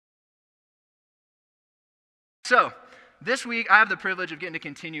So, this week I have the privilege of getting to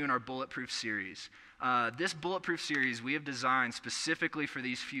continue in our Bulletproof series. This Bulletproof series we have designed specifically for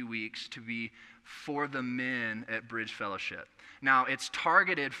these few weeks to be for the men at Bridge Fellowship. Now, it's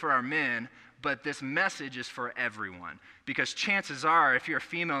targeted for our men, but this message is for everyone. Because chances are, if you're a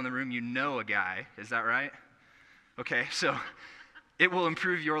female in the room, you know a guy. Is that right? Okay, so it will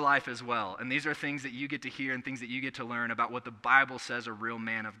improve your life as well. And these are things that you get to hear and things that you get to learn about what the Bible says a real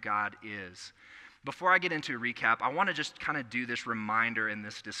man of God is. Before I get into a recap, I want to just kind of do this reminder and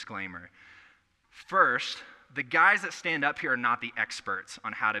this disclaimer. First, the guys that stand up here are not the experts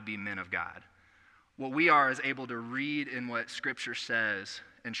on how to be men of God. What we are is able to read in what Scripture says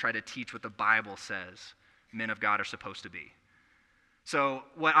and try to teach what the Bible says men of God are supposed to be. So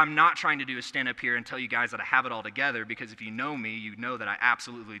what I'm not trying to do is stand up here and tell you guys that I have it all together, because if you know me, you know that I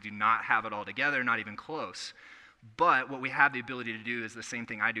absolutely do not have it all together, not even close. But what we have the ability to do is the same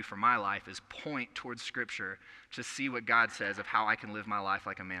thing I do for my life, is point towards Scripture to see what God says of how I can live my life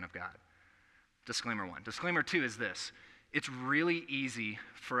like a man of God. Disclaimer one. Disclaimer two is this. It's really easy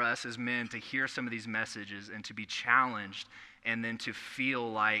for us as men to hear some of these messages and to be challenged and then to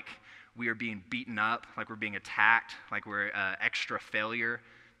feel like we are being beaten up, like we're being attacked, like we're extra failure.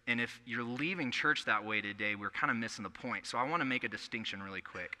 And if you're leaving church that way today, we're kind of missing the point. So I want to make a distinction really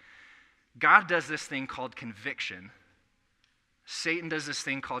quick. God does this thing called conviction. Satan does this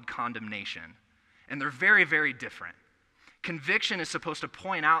thing called condemnation. And they're very, very different. Conviction is supposed to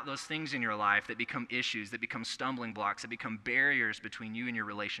point out those things in your life that become issues, that become stumbling blocks, that become barriers between you and your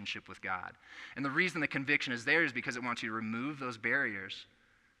relationship with God. And the reason the conviction is there is because it wants you to remove those barriers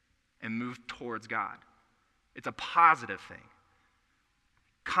and move towards God. It's a positive thing.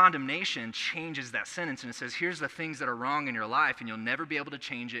 Condemnation changes that sentence and it says, here's the things that are wrong in your life and you'll never be able to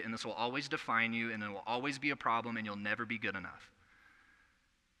change it and this will always define you and it will always be a problem and you'll never be good enough.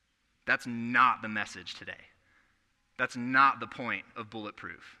 That's not the message today. That's not the point of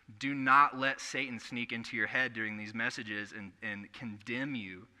Bulletproof. Do not let Satan sneak into your head during these messages and condemn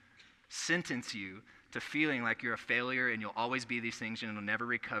you, sentence you to feeling like you're a failure and you'll always be these things and you'll never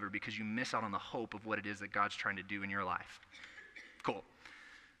recover because you miss out on the hope of what it is that God's trying to do in your life. Cool.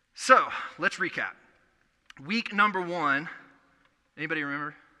 So, let's recap. Week number 1, anybody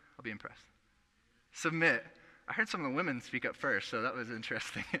remember? I'll be impressed. Submit. I heard some of the women speak up first, so that was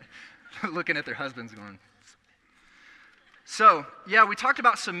interesting. Looking at their husbands going. So, yeah, we talked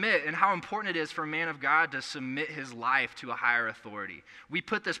about submit and how important it is for a man of God to submit his life to a higher authority. We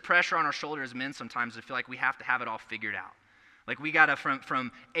put this pressure on our shoulders as men sometimes to feel like we have to have it all figured out. Like we got to,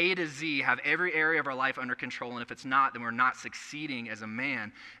 from A to Z, have every area of our life under control, and if it's not, then we're not succeeding as a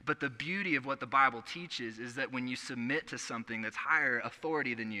man. But the beauty of what the Bible teaches is that when you submit to something that's higher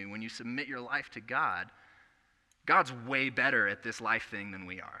authority than you, when you submit your life to God, God's way better at this life thing than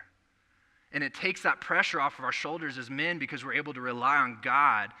we are. And it takes that pressure off of our shoulders as men because we're able to rely on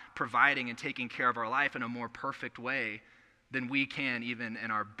God providing and taking care of our life in a more perfect way than we can even in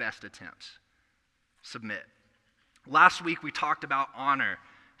our best attempts. Submit. Last week we talked about honor,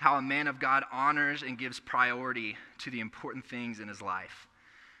 how a man of God honors and gives priority to the important things in his life.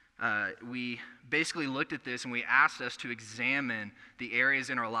 We basically looked at this and we asked us to examine the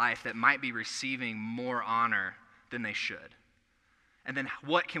areas in our life that might be receiving more honor than they should. And then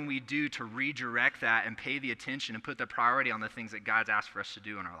what can we do to redirect that and pay the attention and put the priority on the things that God's asked for us to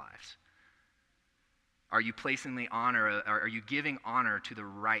do in our lives? Are you placing the honor, or are you giving honor to the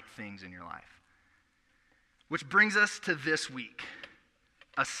right things in your life? Which brings us to this week,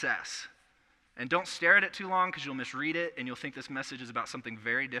 assess. And don't stare at it too long because you'll misread it and you'll think this message is about something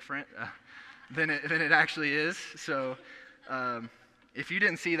very different than it actually is. So if you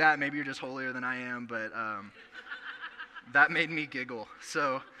didn't see that, maybe you're just holier than I am, but that made me giggle.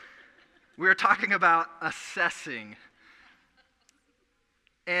 So we're talking about assessing.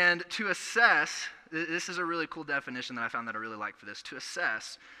 And to assess, this is a really cool definition that I found that I really like for this. To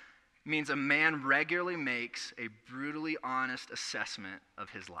assess means a man regularly makes a brutally honest assessment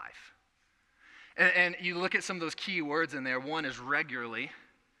of his life. And you look at some of those key words in there. One is regularly.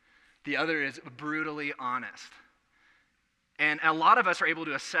 The other is brutally honest. And a lot of us are able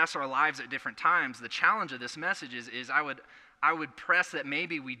to assess our lives at different times. The challenge of this message is I would press that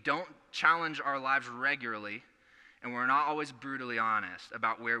maybe we don't challenge our lives regularly and we're not always brutally honest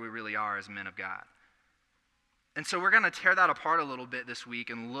about where we really are as men of God. And so we're going to tear that apart a little bit this week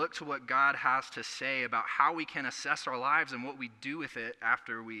and look to what God has to say about how we can assess our lives and what we do with it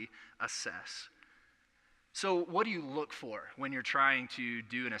after we assess. So what do you look for when you're trying to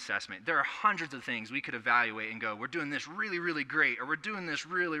do an assessment? There are hundreds of things we could evaluate and go, we're doing this really, really great, or we're doing this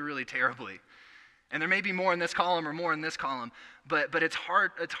really, really terribly. And there may be more in this column or more in this column, but it's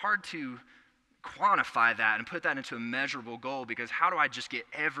hard to quantify that and put that into a measurable goal, because how do I just get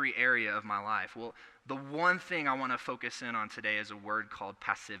every area of my life? Well, the one thing I want to focus in on today is a word called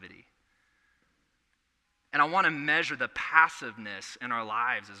passivity. And I want to measure the passiveness in our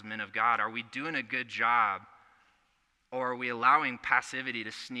lives as men of God. Are we doing a good job, or are we allowing passivity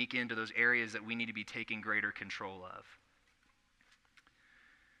to sneak into those areas that we need to be taking greater control of?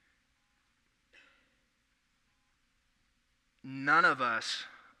 None of us,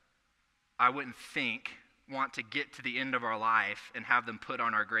 I wouldn't think, want to get to the end of our life and have them put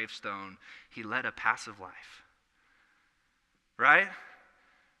on our gravestone, "He led a passive life." Right?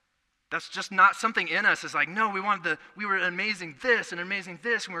 That's just not something in us. It's like, no, we were amazing this and amazing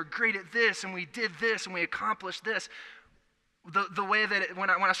this, and we were great at this, and we did this, and we accomplished this. The way that, when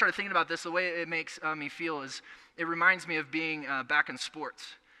I started thinking about this, the way it makes me feel is, it reminds me of being back in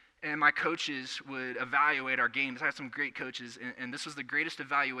sports. And my coaches would evaluate our games. I had some great coaches, and this was the greatest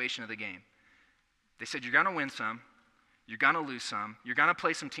evaluation of the game. They said, you're going to win some, you're going to lose some, you're going to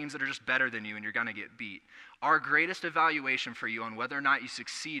play some teams that are just better than you, and you're going to get beat. Our greatest evaluation for you on whether or not you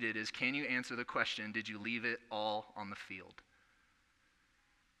succeeded is, can you answer the question, did you leave it all on the field?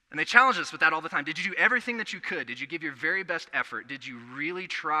 And they challenge us with that all the time. Did you do everything that you could? Did you give your very best effort? Did you really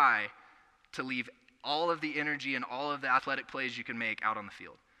try to leave all of the energy and all of the athletic plays you can make out on the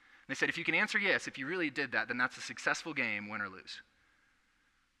field? And they said, if you can answer yes, if you really did that, then that's a successful game, win or lose.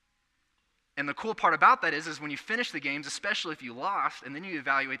 And the cool part about that is when you finish the games, especially if you lost, and then you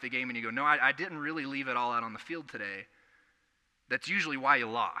evaluate the game and you go, no, I didn't really leave it all out on the field today, that's usually why you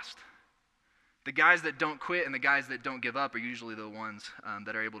lost. The guys that don't quit and the guys that don't give up are usually the ones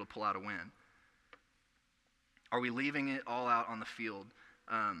that are able to pull out a win. Are we leaving it all out on the field?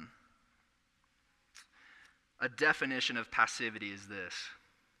 A definition of passivity is this: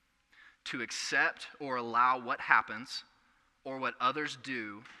 to accept or allow what happens or what others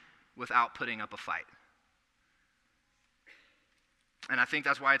do without putting up a fight. And I think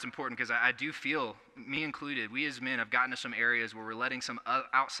that's why it's important, because I do feel, me included, we as men have gotten to some areas where we're letting some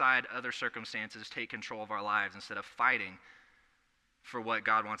outside other circumstances take control of our lives instead of fighting for what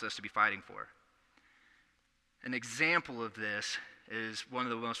God wants us to be fighting for. An example of this is one of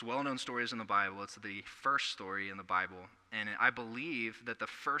the most well-known stories in the Bible. It's the first story in the Bible. And I believe that the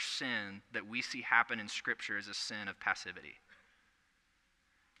first sin that we see happen in Scripture is a sin of passivity.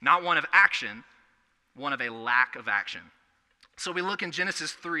 Not one of action, one of a lack of action. So we look in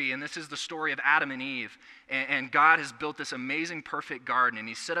Genesis 3, and this is the story of Adam and Eve. And God has built this amazing, perfect garden, and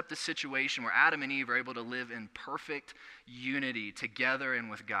He set up this situation where Adam and Eve are able to live in perfect unity together and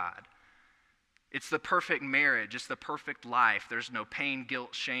with God. It's the perfect marriage. It's the perfect life. There's no pain,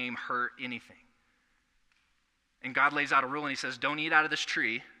 guilt, shame, hurt, anything. And God lays out a rule, and He says, don't eat out of this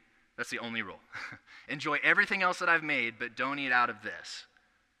tree. That's the only rule. Enjoy everything else that I've made, but don't eat out of this.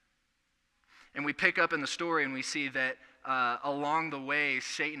 And we pick up in the story, and we see that along the way,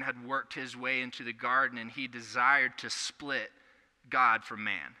 Satan had worked his way into the garden, and he desired to split God from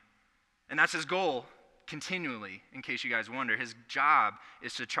man. And that's his goal continually, in case you guys wonder. His job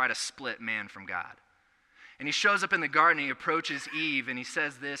is to try to split man from God. And he shows up in the garden, he approaches Eve, and he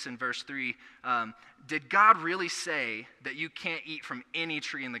says this in verse 3, did God really say that you can't eat from any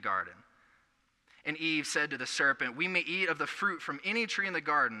tree in the garden? And Eve said to the serpent, we may eat of the fruit from any tree in the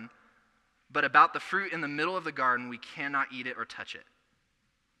garden, but about the fruit in the middle of the garden, we cannot eat it or touch it,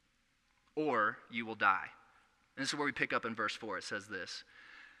 or you will die. And this is where we pick up in verse 4. It says this: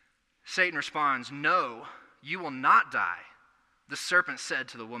 Satan responds, no, you will not die. The serpent said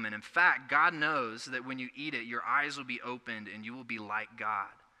to the woman, in fact, God knows that when you eat it, your eyes will be opened and you will be like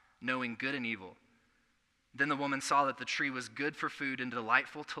God, knowing good and evil. Then the woman saw that the tree was good for food and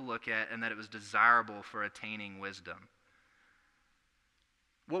delightful to look at, and that it was desirable for attaining wisdom.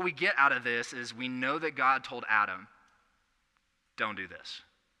 What we get out of this is we know that God told Adam, don't do this.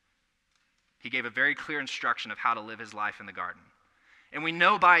 He gave a very clear instruction of how to live his life in the garden. And we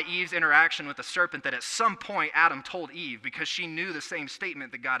know by Eve's interaction with the serpent that at some point Adam told Eve, because she knew the same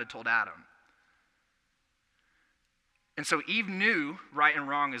statement that God had told Adam. And so Eve knew right and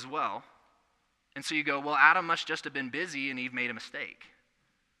wrong as well. And so you go, well, Adam must just have been busy and Eve made a mistake.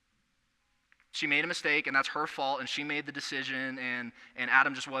 She made a mistake, and that's her fault, and she made the decision, and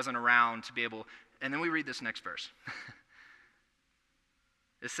Adam just wasn't around to be able. And then we read this next verse.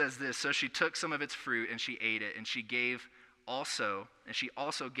 It says this: so she took some of its fruit, and she ate it, and she also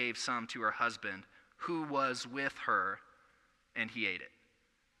gave some to her husband, who was with her, and he ate it.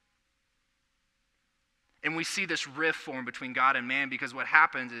 And we see this rift form between God and man, because what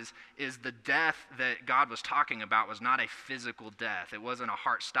happens is the death that God was talking about was not a physical death. It wasn't a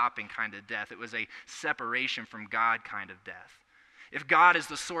heart-stopping kind of death. It was a separation from God kind of death. If God is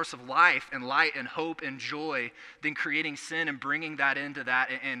the source of life and light and hope and joy, then creating sin and bringing that into that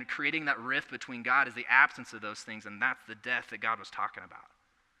and creating that rift between God is the absence of those things, and that's the death that God was talking about.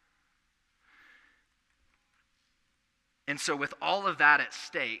 And so with all of that at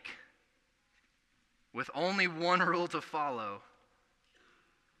stake, with only one rule to follow,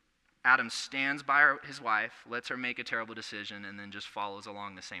 Adam stands by his wife, lets her make a terrible decision, and then just follows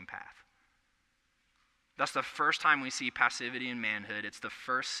along the same path. That's the first time we see passivity in manhood. It's the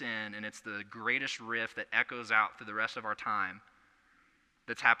first sin, and it's the greatest rift that echoes out through the rest of our time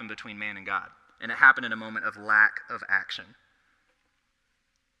that's happened between man and God. And it happened in a moment of lack of action.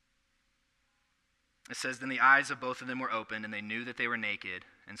 It says, then the eyes of both of them were opened, and they knew that they were naked,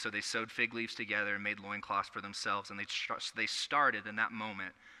 and so they sewed fig leaves together and made loincloths for themselves, and they started in that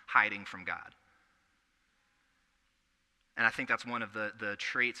moment hiding from God. And I think that's one of the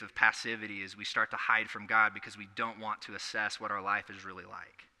traits of passivity is we start to hide from God because we don't want to assess what our life is really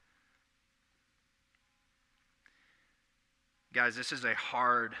like. Guys, this is a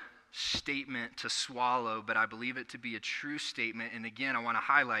hard statement to swallow, but I believe it to be a true statement. And again, I want to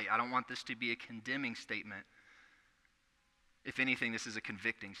highlight, I don't want this to be a condemning statement. If anything, this is a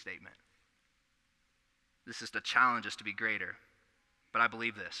convicting statement. This is to challenge us to be greater. But I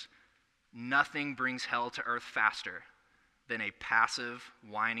believe this. Nothing brings hell to earth faster than a passive,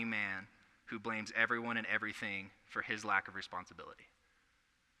 whiny man who blames everyone and everything for his lack of responsibility.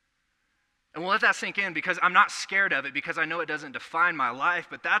 And we'll let that sink in because I'm not scared of it because I know it doesn't define my life,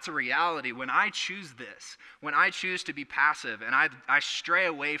 but that's a reality. When I choose this, when I choose to be passive and I stray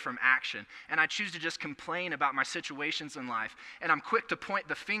away from action and I choose to just complain about my situations in life and I'm quick to point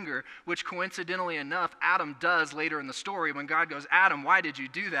the finger, which coincidentally enough, Adam does later in the story when God goes, Adam, why did you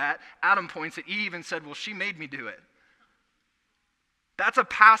do that? Adam points at Eve and said, well, she made me do it. That's a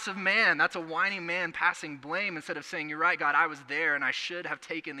passive man. That's a whiny man passing blame instead of saying, you're right, God, I was there and I should have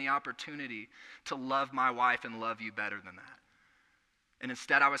taken the opportunity to love my wife and love you better than that. And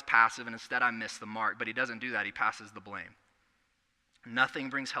instead I was passive and instead I missed the mark. But he doesn't do that. He passes the blame. Nothing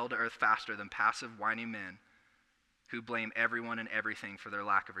brings hell to earth faster than passive, whiny men who blame everyone and everything for their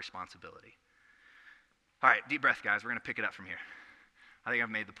lack of responsibility. All right, deep breath, guys. We're going to pick it up from here. I think I've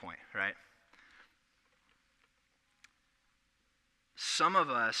made the point, right? Some of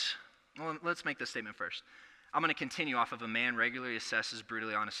us, well, let's make this statement first. I'm going to continue off of a man regularly assesses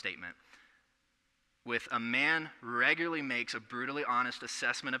brutally honest statement. With a man regularly makes a brutally honest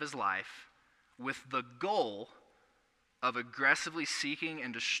assessment of his life with the goal of aggressively seeking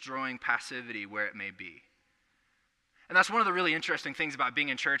and destroying passivity where it may be. And that's one of the really interesting things about being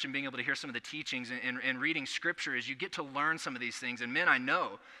in church and being able to hear some of the teachings and reading scripture is you get to learn some of these things. And men, I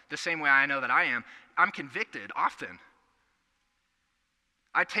know, the same way I know that I'm convicted often.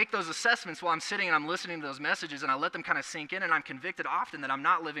 I take those assessments while I'm sitting and I'm listening to those messages and I let them kind of sink in and I'm convicted often that I'm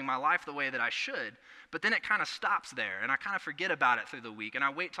not living my life the way that I should. But then it kind of stops there and I kind of forget about it through the week and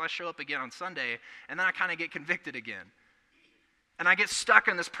I wait till I show up again on Sunday and then I kind of get convicted again. And I get stuck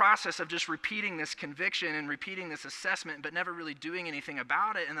in this process of just repeating this conviction and repeating this assessment but never really doing anything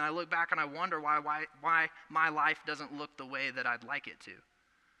about it. And then I look back and I wonder why my life doesn't look the way that I'd like it to.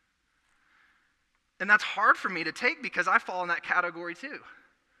 And that's hard for me to take because I fall in that category too.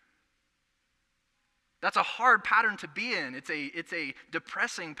 That's a hard pattern to be in. It's a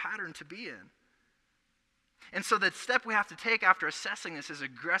depressing pattern to be in. And so the step we have to take after assessing this is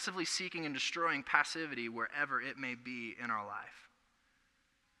aggressively seeking and destroying passivity wherever it may be in our life.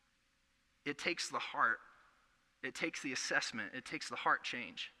 It takes the heart. It takes the assessment. It takes the heart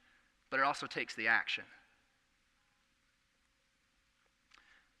change. But it also takes the action.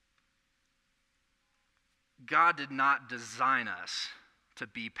 God did not design us to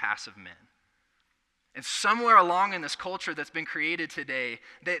be passive men. And somewhere along in this culture that's been created today,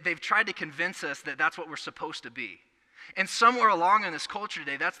 they've tried to convince us that that's what we're supposed to be. And somewhere along in this culture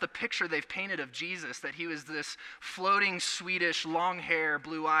today, that's the picture they've painted of Jesus, that he was this floating Swedish, long hair,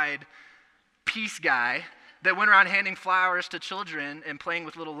 blue-eyed peace guy that went around handing flowers to children and playing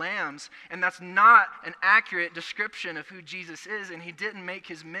with little lambs. And that's not an accurate description of who Jesus is, and he didn't make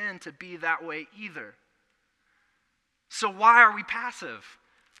his men to be that way either. So why are we passive?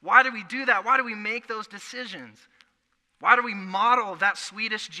 Why do we do that? Why do we make those decisions? Why do we model that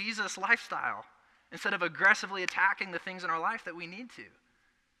Swedish Jesus lifestyle instead of aggressively attacking the things in our life that we need to?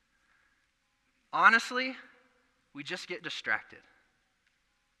 Honestly, we just get distracted.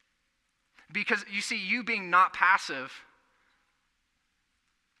 Because you see, you being not passive,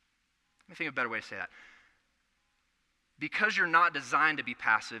 let me think of a better way to say that. Because you're not designed to be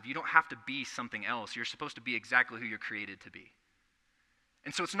passive, you don't have to be something else. You're supposed to be exactly who you're created to be.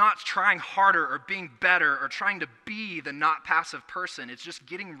 And so it's not trying harder or being better or trying to be the not passive person. It's just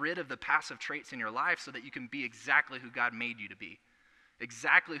getting rid of the passive traits in your life so that you can be exactly who God made you to be,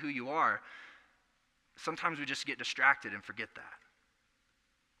 exactly who you are. Sometimes we just get distracted and forget that.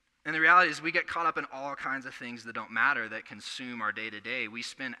 And the reality is we get caught up in all kinds of things that don't matter, that consume our day-to-day. We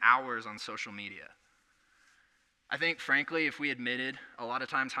spend hours on social media. I think, frankly, if we admitted a lot of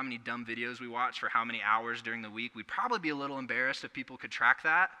times how many dumb videos we watch for how many hours during the week, we'd probably be a little embarrassed if people could track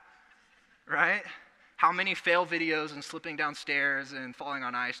that, right? How many fail videos and slipping downstairs and falling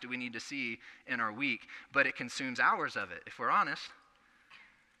on ice do we need to see in our week? But it consumes hours of it, if we're honest.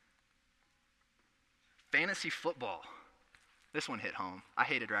 Fantasy football. This one hit home. I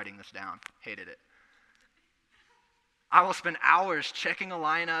hated writing this down. Hated it. I will spend hours checking a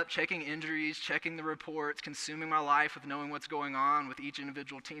lineup, checking injuries, checking the reports, consuming my life with knowing what's going on with each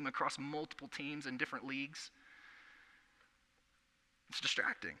individual team across multiple teams in different leagues. It's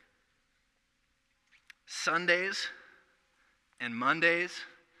distracting. Sundays and Mondays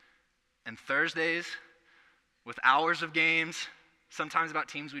and Thursdays with hours of games, sometimes about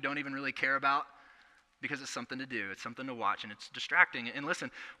teams we don't even really care about, because it's something to do, it's something to watch, and it's distracting. And listen,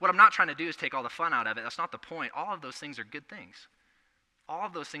 what I'm not trying to do is take all the fun out of it. That's not the point. All of those things are good things. All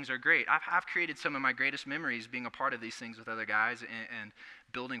of those things are great. I've created some of my greatest memories being a part of these things with other guys and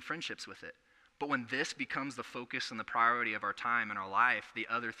building friendships with it. But when this becomes the focus and the priority of our time and our life, the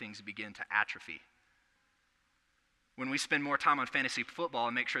other things begin to atrophy. When we spend more time on fantasy football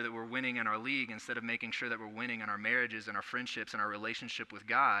and make sure that we're winning in our league instead of making sure that we're winning in our marriages and our friendships and our relationship with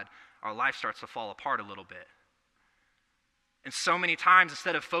God, our life starts to fall apart a little bit. And so many times,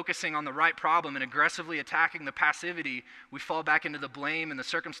 instead of focusing on the right problem and aggressively attacking the passivity, we fall back into the blame and the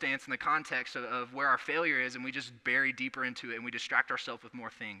circumstance and the context of where our failure is, and we just bury deeper into it, and we distract ourselves with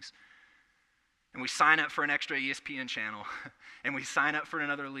more things. And we sign up for an extra ESPN channel, and we sign up for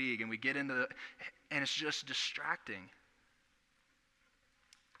another league, and we get into and it's just distracting.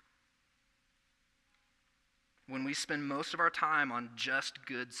 When we spend most of our time on just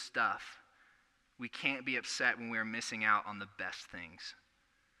good stuff, we can't be upset when we're missing out on the best things.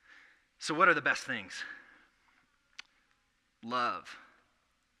 So what are the best things? Love,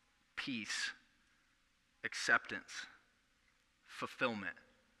 peace, acceptance, fulfillment,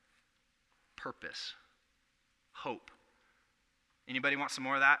 purpose, hope. Anybody want some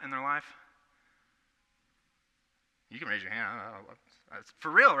more of that in their life? You can raise your hand. For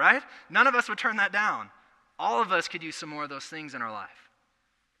real, right? None of us would turn that down. All of us could use some more of those things in our life.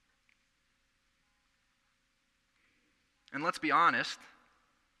 And let's be honest,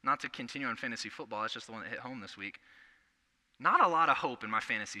 not to continue on fantasy football, it's just the one that hit home this week. Not a lot of hope in my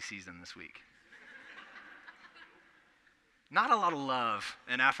fantasy season this week. Not a lot of love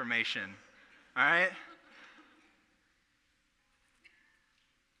and affirmation, all right?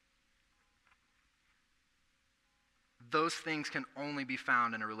 Those things can only be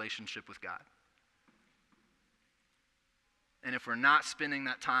found in a relationship with God. And if we're not spending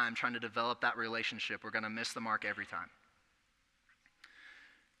that time trying to develop that relationship, we're going to miss the mark every time.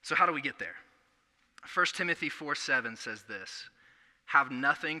 So how do we get there? 1 Timothy 4:7 says this: have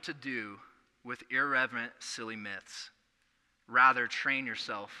nothing to do with irreverent, silly myths. Rather, train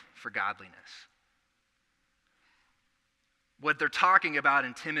yourself for godliness. What they're talking about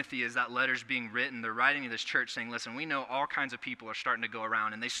in Timothy is that letter's being written. They're writing to this church saying, listen, we know all kinds of people are starting to go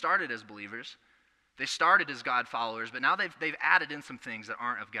around, and they started as believers. They started as God followers, but now they've added in some things that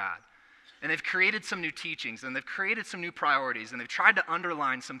aren't of God. And they've created some new teachings, and they've created some new priorities, and they've tried to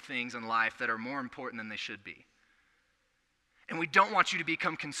underline some things in life that are more important than they should be. And we don't want you to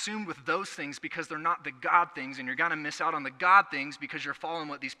become consumed with those things because they're not the God things, and you're going to miss out on the God things because you're following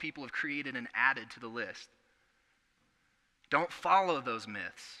what these people have created and added to the list. Don't follow those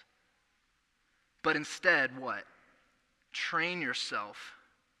myths. But instead, what? Train yourself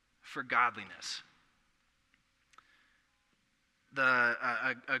for godliness.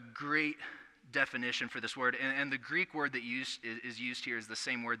 A great definition for this word, and the Greek word that is used here is the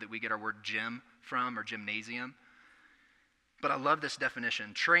same word that we get our word gym from, or gymnasium. But I love this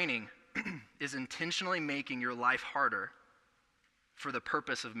definition. Training is intentionally making your life harder for the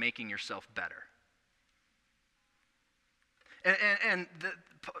purpose of making yourself better.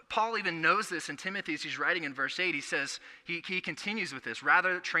 Paul even knows this in Timothy as he's writing in verse 8. He says, he continues with this,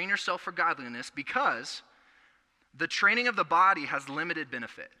 rather train yourself for godliness, because the training of the body has limited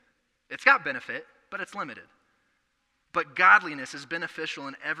benefit. It's got benefit, but it's limited. But godliness is beneficial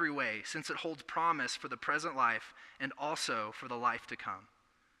in every way, since it holds promise for the present life and also for the life to come.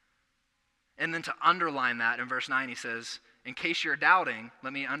 And then to underline that, in verse 9 he says, in case you're doubting,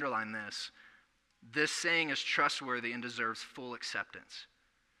 let me underline this. This saying is trustworthy and deserves full acceptance.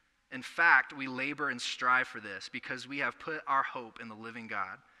 In fact, we labor and strive for this because we have put our hope in the living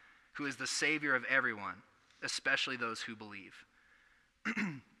God, who is the Savior of everyone, especially those who believe.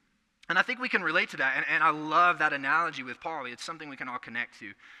 And I think we can relate to that, and I love that analogy with Paul. It's something we can all connect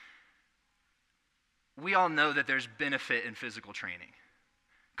to. We all know that there's benefit in physical training.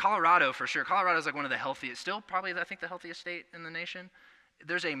 Colorado, for sure. Colorado is like one of the healthiest, still probably, I think, the healthiest state in the nation.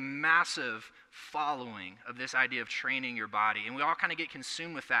 There's a massive following of this idea of training your body, and we all kind of get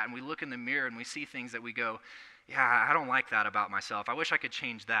consumed with that, and we look in the mirror and we see things that we go, yeah, I don't like that about myself. I wish I could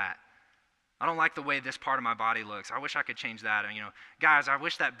change that. I don't like the way this part of my body looks. I wish I could change that. And, guys, I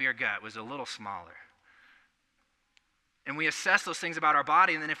wish that beer gut was a little smaller. And we assess those things about our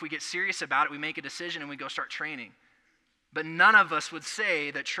body, and then if we get serious about it, we make a decision and we go start training. But none of us would say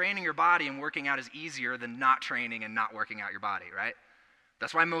that training your body and working out is easier than not training and not working out your body, right?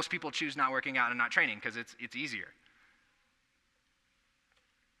 That's why most people choose not working out and not training, because it's easier.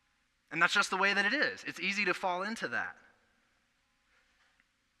 And that's just the way that it is. It's easy to fall into that.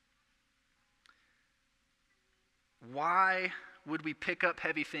 Why would we pick up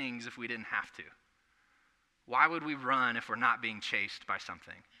heavy things if we didn't have to? Why would we run if we're not being chased by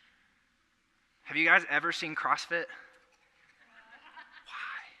something? Have you guys ever seen CrossFit?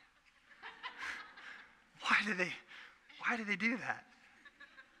 Why do they do that?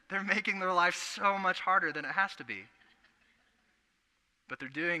 They're making their life so much harder than it has to be. But they're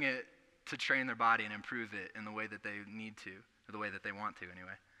doing it to train their body and improve it in the way that they need to, or the way that they want to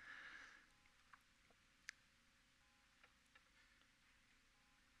anyway.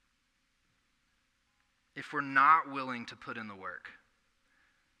 If we're not willing to put in the work,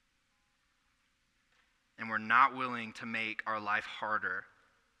 and we're not willing to make our life harder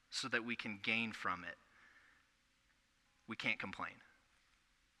so that we can gain from it, we can't complain.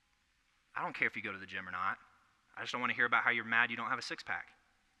 I don't care if you go to the gym or not. I just don't want to hear about how you're mad you don't have a six-pack.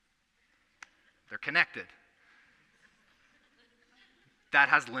 They're connected. That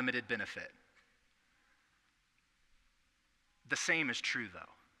has limited benefit. The same is true, though.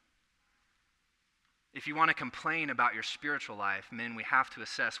 If you want to complain about your spiritual life, men, we have to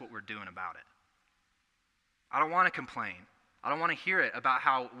assess what we're doing about it. I don't want to complain. I don't want to hear it about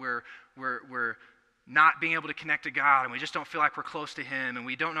how we're not being able to connect to God, and we just don't feel like we're close to Him, and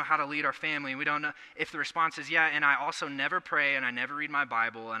we don't know how to lead our family, and we don't know. If the response is, yeah, and I also never pray, and I never read my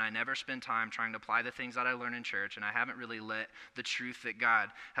Bible, and I never spend time trying to apply the things that I learn in church, and I haven't really let the truth that God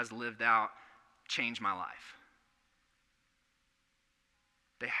has lived out change my life.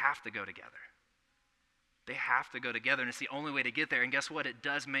 They have to go together. They have to go together, and it's the only way to get there. And guess what? It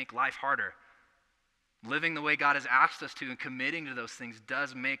does make life harder. Living the way God has asked us to and committing to those things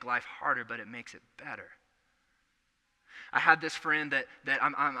does make life harder, but it makes it better. I had this friend that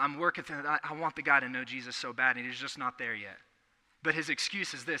I'm working with. I want the guy to know Jesus so bad, and he's just not there yet. But his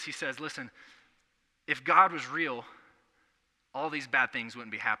excuse is this. He says, listen, if God was real, all these bad things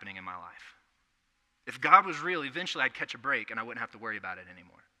wouldn't be happening in my life. If God was real, eventually I'd catch a break, and I wouldn't have to worry about it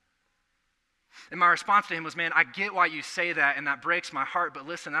anymore. And my response to him was, man, I get why you say that, and that breaks my heart, but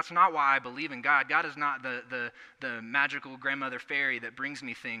listen, that's not why I believe in God. God is not the magical grandmother fairy that brings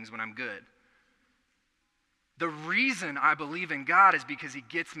me things when I'm good. The reason I believe in God is because He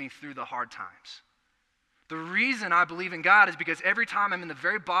gets me through the hard times. The reason I believe in God is because every time I'm in the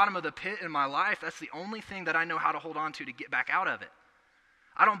very bottom of the pit in my life, that's the only thing that I know how to hold on to get back out of it.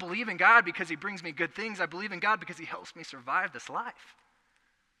 I don't believe in God because He brings me good things. I believe in God because He helps me survive this life.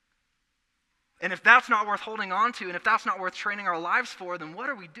 And if that's not worth holding on to, and if that's not worth training our lives for, then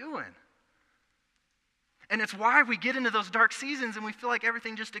what are we doing? And it's why we get into those dark seasons and we feel like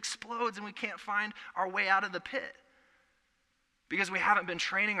everything just explodes and we can't find our way out of the pit. Because we haven't been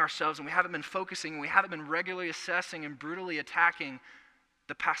training ourselves, and we haven't been focusing, and we haven't been regularly assessing and brutally attacking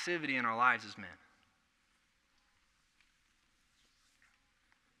the passivity in our lives as men.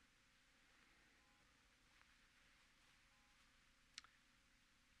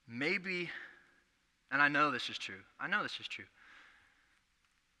 Maybe, and I know this is true.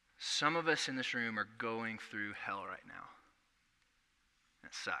 Some of us in this room are going through hell right now.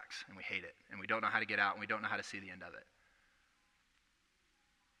 It sucks, and we hate it, and we don't know how to get out, and we don't know how to see the end of it.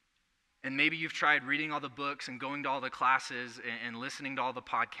 And maybe you've tried reading all the books and going to all the classes and listening to all the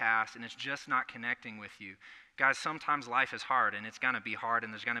podcasts, and it's just not connecting with you. Guys, sometimes life is hard, and it's going to be hard,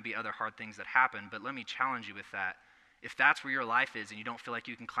 and there's going to be other hard things that happen, but let me challenge you with that. If that's where your life is and you don't feel like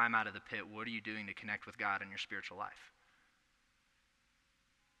you can climb out of the pit, what are you doing to connect with God in your spiritual life?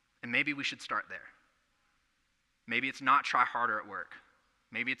 And maybe we should start there. Maybe it's not try harder at work.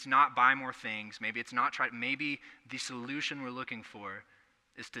 Maybe it's not buy more things. Maybe the solution we're looking for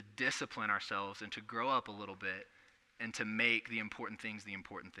is to discipline ourselves and to grow up a little bit and to make the important things the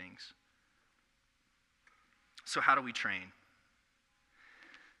important things. So how do we train?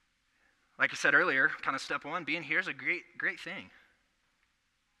 Like I said earlier, kind of step one, being here is a great thing.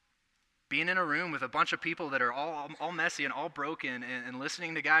 Being in a room with a bunch of people that are all messy and all broken and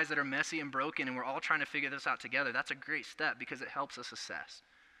listening to guys that are messy and broken and we're all trying to figure this out together, that's a great step because it helps us assess.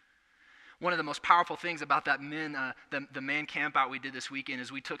 One of the most powerful things about that the man camp out we did this weekend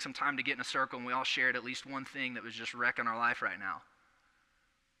is we took some time to get in a circle and we all shared at least one thing that was just wrecking our life right now.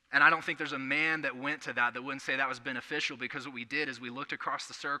 And I don't think there's a man that went to that wouldn't say that was beneficial, because what we did is we looked across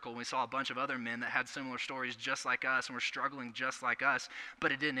the circle and we saw a bunch of other men that had similar stories just like us and were struggling just like us,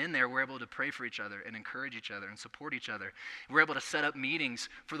 but it didn't end there. We're able to pray for each other and encourage each other and support each other. We're able to set up meetings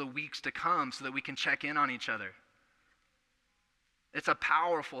for the weeks to come so that we can check in on each other. It's a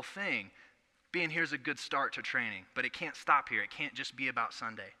powerful thing. Being here is a good start to training, but it can't stop here. It can't just be about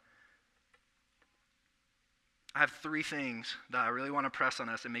Sunday. I have 3 things that I really want to press on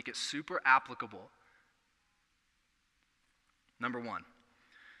us and make it super applicable. Number 1,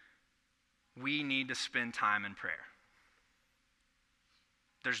 we need to spend time in prayer.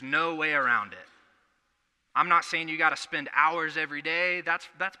 There's no way around it. I'm not saying you got to spend hours every day. That's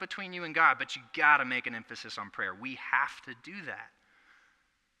between you and God, but you got to make an emphasis on prayer. We have to do that.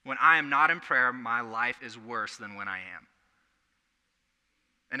 When I am not in prayer, my life is worse than when I am.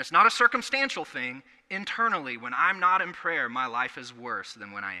 And it's not a circumstantial thing. Internally, when I'm not in prayer, my life is worse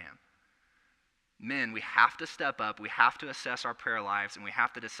than when I am. Men, we have to step up. We have to assess our prayer lives, and we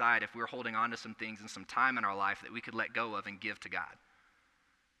have to decide if we're holding on to some things and some time in our life that we could let go of and give to God.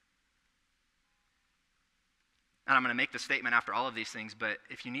 And I'm going to make the statement after all of these things, but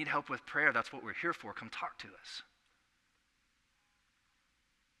if you need help with prayer, that's what we're here for. Come talk to us.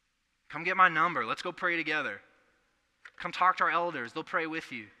 Come get my number. Let's go pray together. Come talk to our elders. They'll pray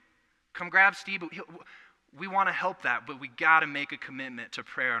with you. Come grab Steve. We want to help that, but we got to make a commitment to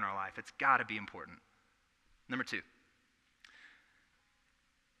prayer in our life. It's got to be important. Number 2.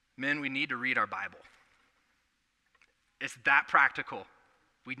 Men, we need to read our Bible. It's that practical.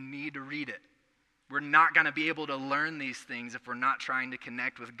 We need to read it. We're not going to be able to learn these things if we're not trying to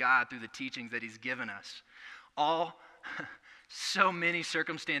connect with God through the teachings that he's given us. So many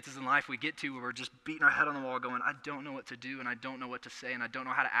circumstances in life we get to where we're just beating our head on the wall going, I don't know what to do, and I don't know what to say, and I don't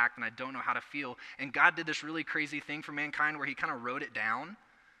know how to act, and I don't know how to feel. And God did this really crazy thing for mankind where he kind of wrote it down.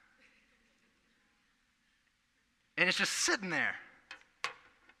 And it's just sitting there.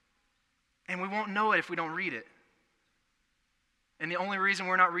 And we won't know it if we don't read it. And the only reason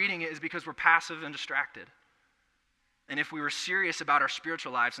we're not reading it is because we're passive and distracted. And if we were serious about our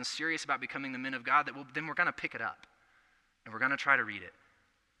spiritual lives and serious about becoming the men of God, then we're going to pick it up. And we're going to try to read it.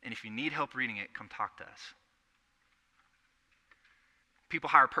 And if you need help reading it, come talk to us. People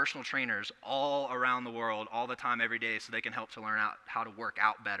hire personal trainers all around the world, all the time, every day, so they can help to learn out how to work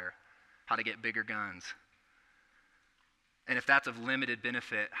out better, how to get bigger guns. And if that's of limited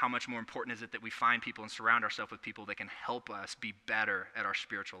benefit, how much more important is it that we find people and surround ourselves with people that can help us be better at our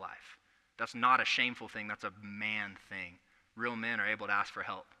spiritual life? That's not a shameful thing. That's a man thing. Real men are able to ask for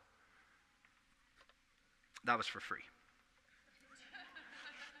help. That was for free.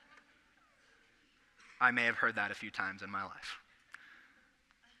 I may have heard that a few times in my life.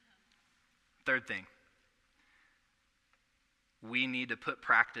 3rd thing, we need to put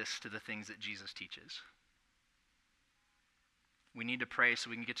practice to the things that Jesus teaches. We need to pray so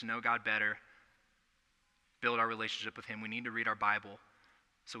we can get to know God better, build our relationship with him. We need to read our Bible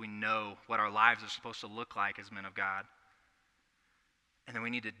so we know what our lives are supposed to look like as men of God. And then we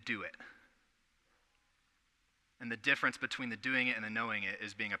need to do it. And the difference between the doing it and the knowing it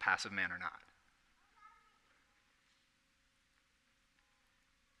is being a passive man or not.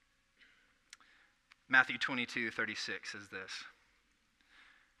 Matthew 22:36 is this.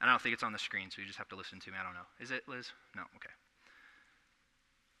 And I don't think it's on the screen, so you just have to listen to me. I don't know. Is it, Liz? No? Okay.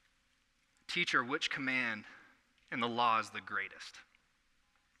 Teacher, which command in the law is the greatest?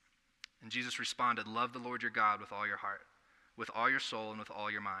 And Jesus responded, love the Lord your God with all your heart, with all your soul, and with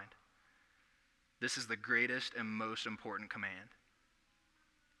all your mind. This is the greatest and most important command.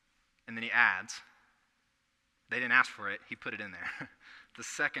 And then he adds, they didn't ask for it, he put it in there. The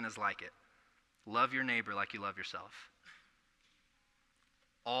second is like it. Love your neighbor like you love yourself.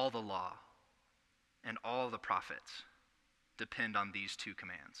 All the law and all the prophets depend on these 2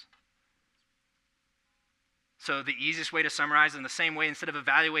 commands. So the easiest way to summarize, in the same way, instead of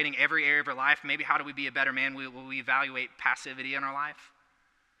evaluating every area of our life, maybe how do we be a better man, will we evaluate passivity in our life?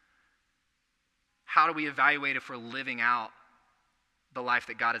 How do we evaluate if we're living out the life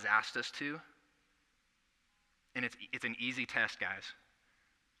that God has asked us to? And it's an easy test, guys.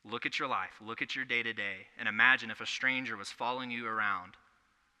 Look at your life, look at your day-to-day, and imagine if a stranger was following you around,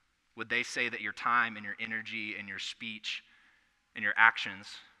 would they say that your time and your energy and your speech and your actions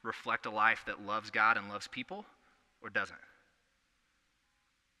reflect a life that loves God and loves people, or doesn't?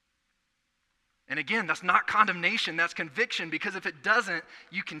 And again, that's not condemnation, that's conviction, because if it doesn't,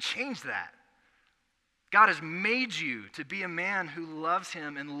 you can change that. God has made you to be a man who loves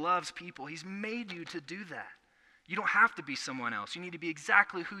him and loves people. He's made you to do that. You don't have to be someone else. You need to be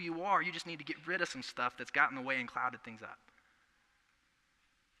exactly who you are. You just need to get rid of some stuff that's got in the way and clouded things up.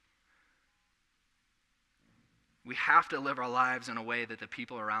 We have to live our lives in a way that the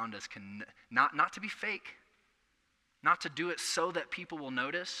people around us can, not to be fake, not to do it so that people will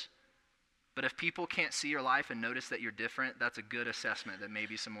notice, but if people can't see your life and notice that you're different, that's a good assessment that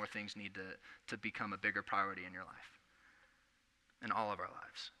maybe some more things need to become a bigger priority in your life, in all of our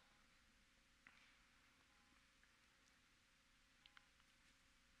lives.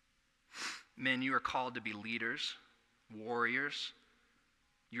 Men, you are called to be leaders, warriors.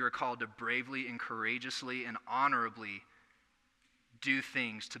 You are called to bravely and courageously and honorably do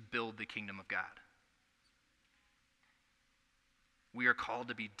things to build the kingdom of God. We are called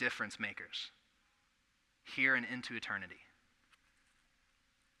to be difference makers here and into eternity.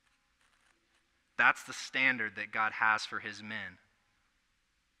 That's the standard that God has for his men.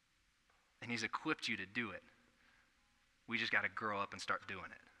 And he's equipped you to do it. We just got to grow up and start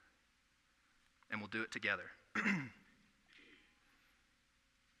doing it. And we'll do it together.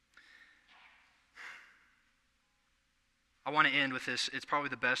 I want to end with this. It's probably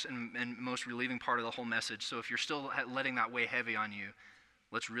the best and most relieving part of the whole message. So if you're still letting that weigh heavy on you,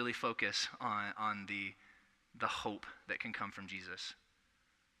 let's really focus on the hope that can come from Jesus.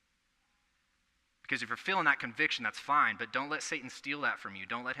 Because if you're feeling that conviction, that's fine, but don't let Satan steal that from you.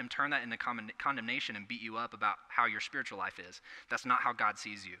 Don't let him turn that into condemnation and beat you up about how your spiritual life is. That's not how God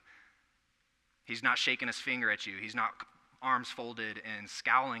sees you. He's not shaking his finger at you. He's not arms folded and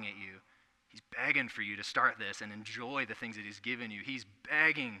scowling at you. He's begging for you to start this and enjoy the things that he's given you. He's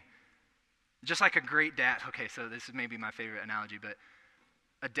begging. Just like a great dad. Okay, so this is maybe my favorite analogy, but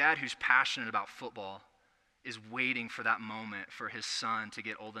a dad who's passionate about football is waiting for that moment for his son to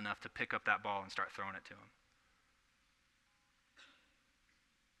get old enough to pick up that ball and start throwing it to him.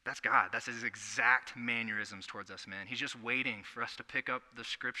 That's God. That's his exact mannerisms towards us, man. He's just waiting for us to pick up the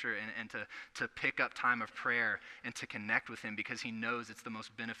scripture and to pick up time of prayer and to connect with him because he knows it's the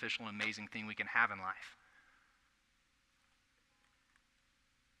most beneficial and amazing thing we can have in life.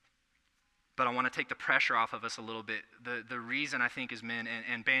 But I want to take the pressure off of us a little bit. The reason I think is men,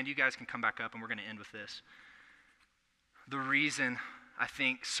 and band, you guys can come back up and we're going to end with this. The reason I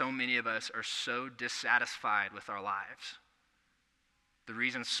think so many of us are so dissatisfied with our lives, the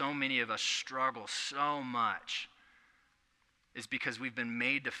reason so many of us struggle so much is because we've been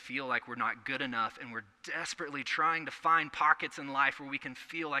made to feel like we're not good enough, and we're desperately trying to find pockets in life where we can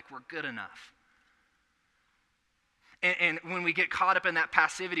feel like we're good enough. And when we get caught up in that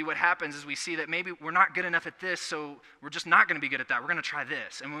passivity, what happens is we see that maybe we're not good enough at this, so we're just not going to be good at that. We're going to try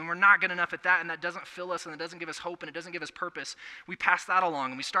this. And when we're not good enough at that and that doesn't fill us and it doesn't give us hope and it doesn't give us purpose, we pass that along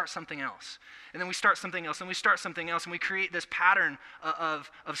and we start something else. And then we start something else and we start something else, and we create this pattern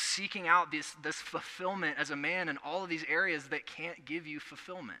of seeking out this fulfillment as a man in all of these areas that can't give you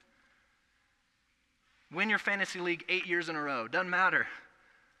fulfillment. Win your fantasy league 8 years in a row. Doesn't matter.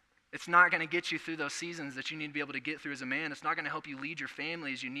 It's not going to get you through those seasons that you need to be able to get through as a man. It's not going to help you lead your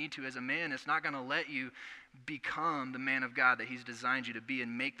family as you need to as a man. It's not going to let you become the man of God that he's designed you to be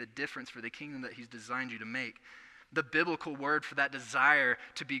and make the difference for the kingdom that he's designed you to make. The biblical word for that desire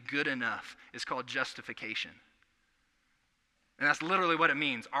to be good enough is called justification. And that's literally what it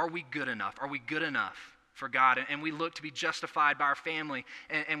means. Are we good enough? Are we good enough for God? And we look to be justified by our family,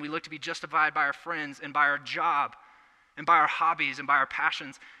 and we look to be justified by our friends and by our job and by our hobbies and by our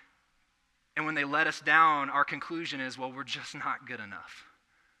passions. And when they let us down, our conclusion is, well, we're just not good enough.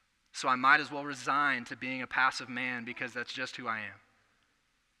 So I might as well resign to being a passive man because that's just who I am.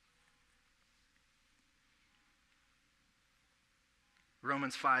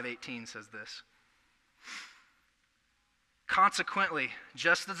 Romans 5:18 says this. Consequently,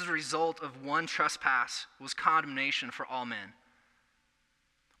 just as a result of one trespass was condemnation for all men.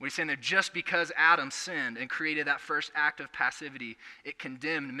 What he's saying there, just because Adam sinned and created that first act of passivity, it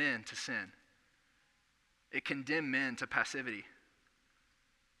condemned men to sin. It condemned men to passivity.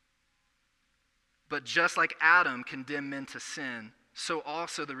 But just like Adam condemned men to sin, so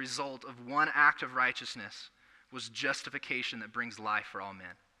also the result of one act of righteousness was justification that brings life for all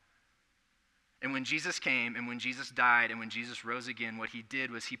men. And when Jesus came and when Jesus died and when Jesus rose again, what he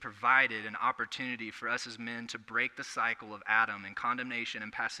did was he provided an opportunity for us as men to break the cycle of Adam and condemnation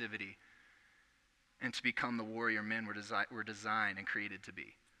and passivity and to become the warrior men we're designed and created to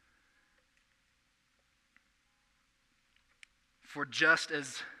be. For just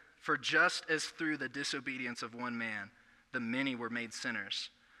as through the disobedience of one man, the many were made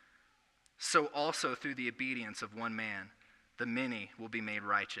sinners, so also through the obedience of one man, the many will be made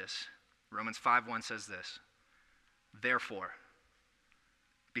righteous. Romans 5:1 says this, therefore,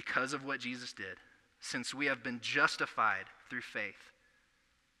 because of what Jesus did, since we have been justified through faith,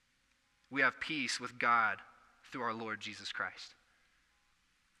 we have peace with God through our Lord Jesus Christ.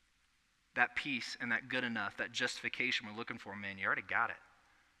 That peace and that good enough, that justification we're looking for, man, you already got it.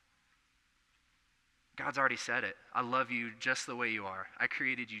 God's already said it. I love you just the way you are. I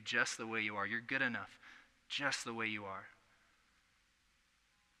created you just the way you are. You're good enough just the way you are.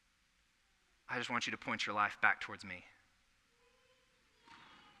 I just want you to point your life back towards me.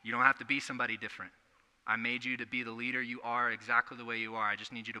 You don't have to be somebody different. I made you to be the leader you are exactly the way you are. I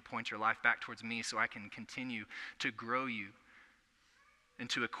just need you to point your life back towards me so I can continue to grow you and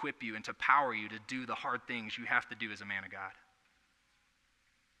to equip you and to power you to do the hard things you have to do as a man of God.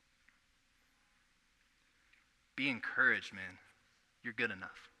 Be encouraged, man. You're good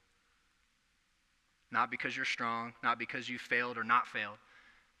enough. Not because you're strong, not because you failed or not failed.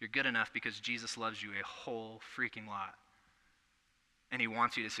 You're good enough because Jesus loves you a whole freaking lot. And he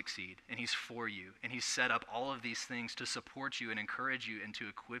wants you to succeed. And he's for you. And he's set up all of these things to support you and encourage you and to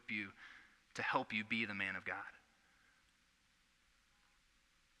equip you to help you be the man of God.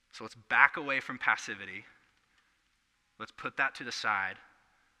 So let's back away from passivity. Let's put that to the side.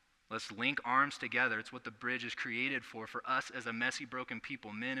 Let's link arms together. It's what the bridge is created for us as a messy, broken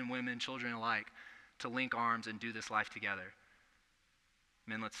people, men and women, children alike, to link arms and do this life together.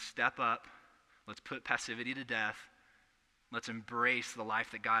 Men, let's step up. Let's put passivity to death. Let's embrace the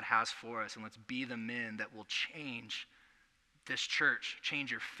life that God has for us, and let's be the men that will change this church, change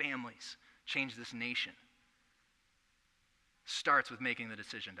your families, change this nation. Starts with making the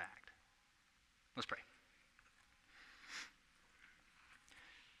decision to act. Let's pray.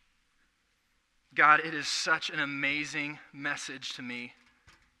 God, it is such an amazing message to me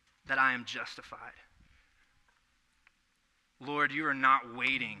that I am justified. Lord, you are not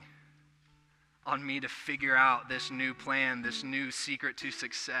waiting on me to figure out this new plan, this new secret to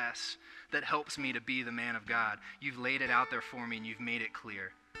success that helps me to be the man of God. You've laid it out there for me and you've made it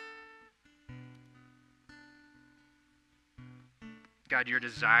clear. God, your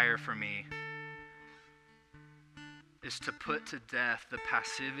desire for me is to put to death the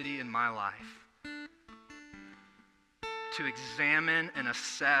passivity in my life, to examine and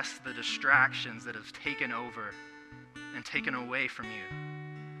assess the distractions that have taken over and taken away from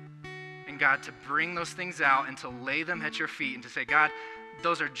you. And God, to bring those things out and to lay them at your feet and to say, God,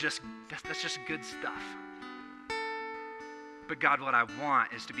 that's just good stuff. But God, what I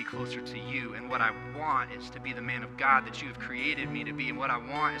want is to be closer to you. And what I want is to be the man of God that you have created me to be. And what I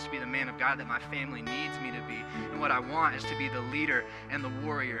want is to be the man of God that my family needs me to be. And what I want is to be the leader and the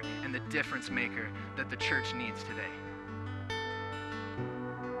warrior and the difference maker that the church needs today.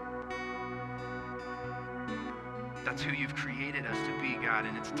 That's who you've created us to be, God,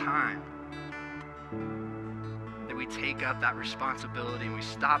 and it's time that we take up that responsibility and we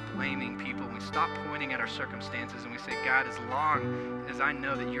stop blaming people and we stop pointing at our circumstances and we say, God, as long as I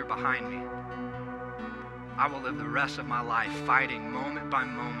know that you're behind me, I will live the rest of my life fighting moment by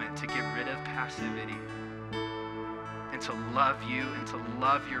moment to get rid of passivity and to love you and to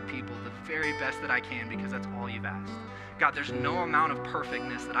love your people the very best that I can, because that's all you've asked. God, there's no amount of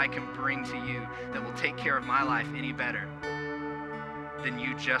perfectness that I can bring to you that will take care of my life any better than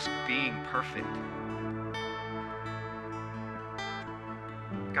you just being perfect.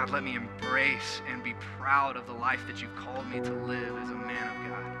 God, let me embrace and be proud of the life that you've called me to live as a man of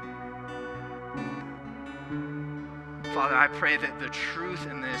God. Father, I pray that the truth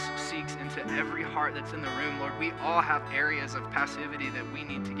in this seeks into every heart that's in the room. Lord, we all have areas of passivity that we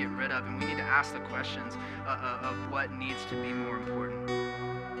need to get rid of, and we need to ask the questions of what needs to be more important.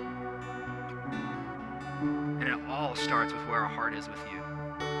 And it all starts with where our heart is with you.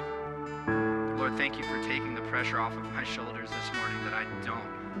 Lord, thank you for taking the pressure off of my shoulders this morning that I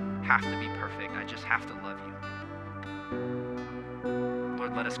don't have to be perfect. I just have to love you.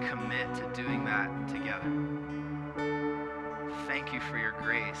 Lord, let us commit to doing that together. Thank you for your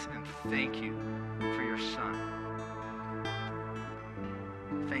grace, and thank you for your Son.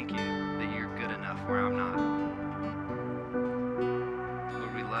 Thank you that you're good enough where I'm not.